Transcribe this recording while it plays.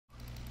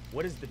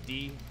What does the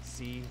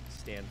DC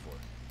stand for?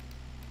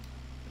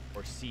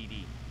 Or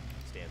CD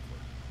stand for?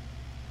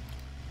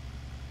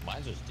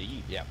 Mine's just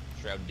D. Yeah,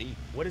 Shroud D.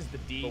 What does the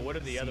D? But what do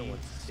the other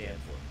ones stand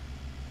for?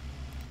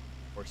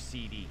 Or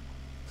CD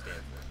stand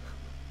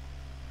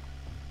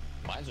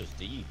for? Mine's just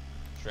D.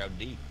 Shroud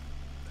D.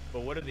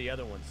 But what do the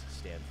other ones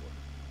stand for?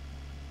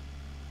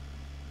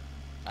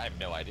 I have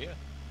no idea.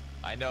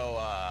 I know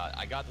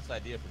I got this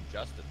idea from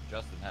Justin.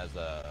 Justin has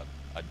a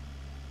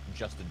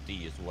Justin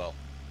D as well.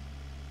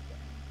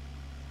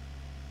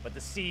 But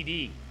the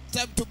CD.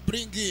 Time to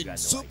bring in no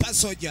super idea.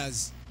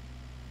 soldiers.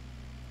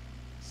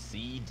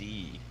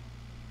 CD.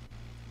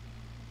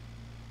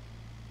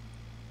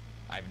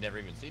 I've never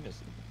even seen this.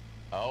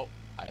 Oh,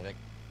 I think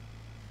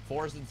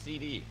Forsen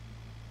CD.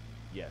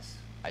 Yes.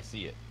 I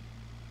see it.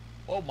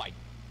 Oh my,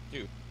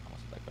 dude! I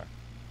almost hit that car.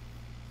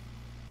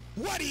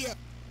 Warrior.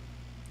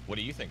 What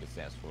do you think it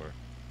stands for?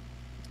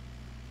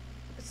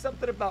 It's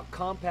something about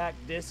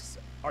compact discs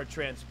are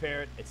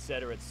transparent,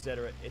 etc.,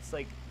 etc. It's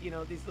like, you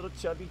know, these little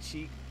chubby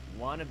cheek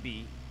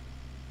wannabes.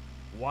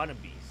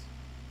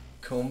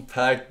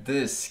 Compact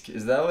disc,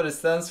 is that what it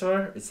stands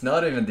for? It's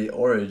not even the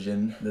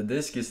origin. The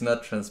disc is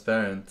not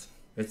transparent.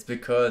 It's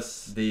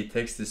because the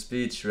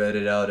text-to-speech read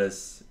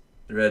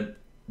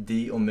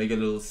D omega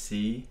little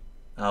C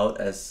out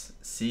as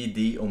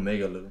CD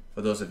omega little.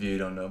 For those of you who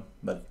don't know,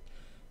 but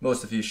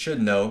most of you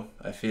should know,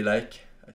 I feel like.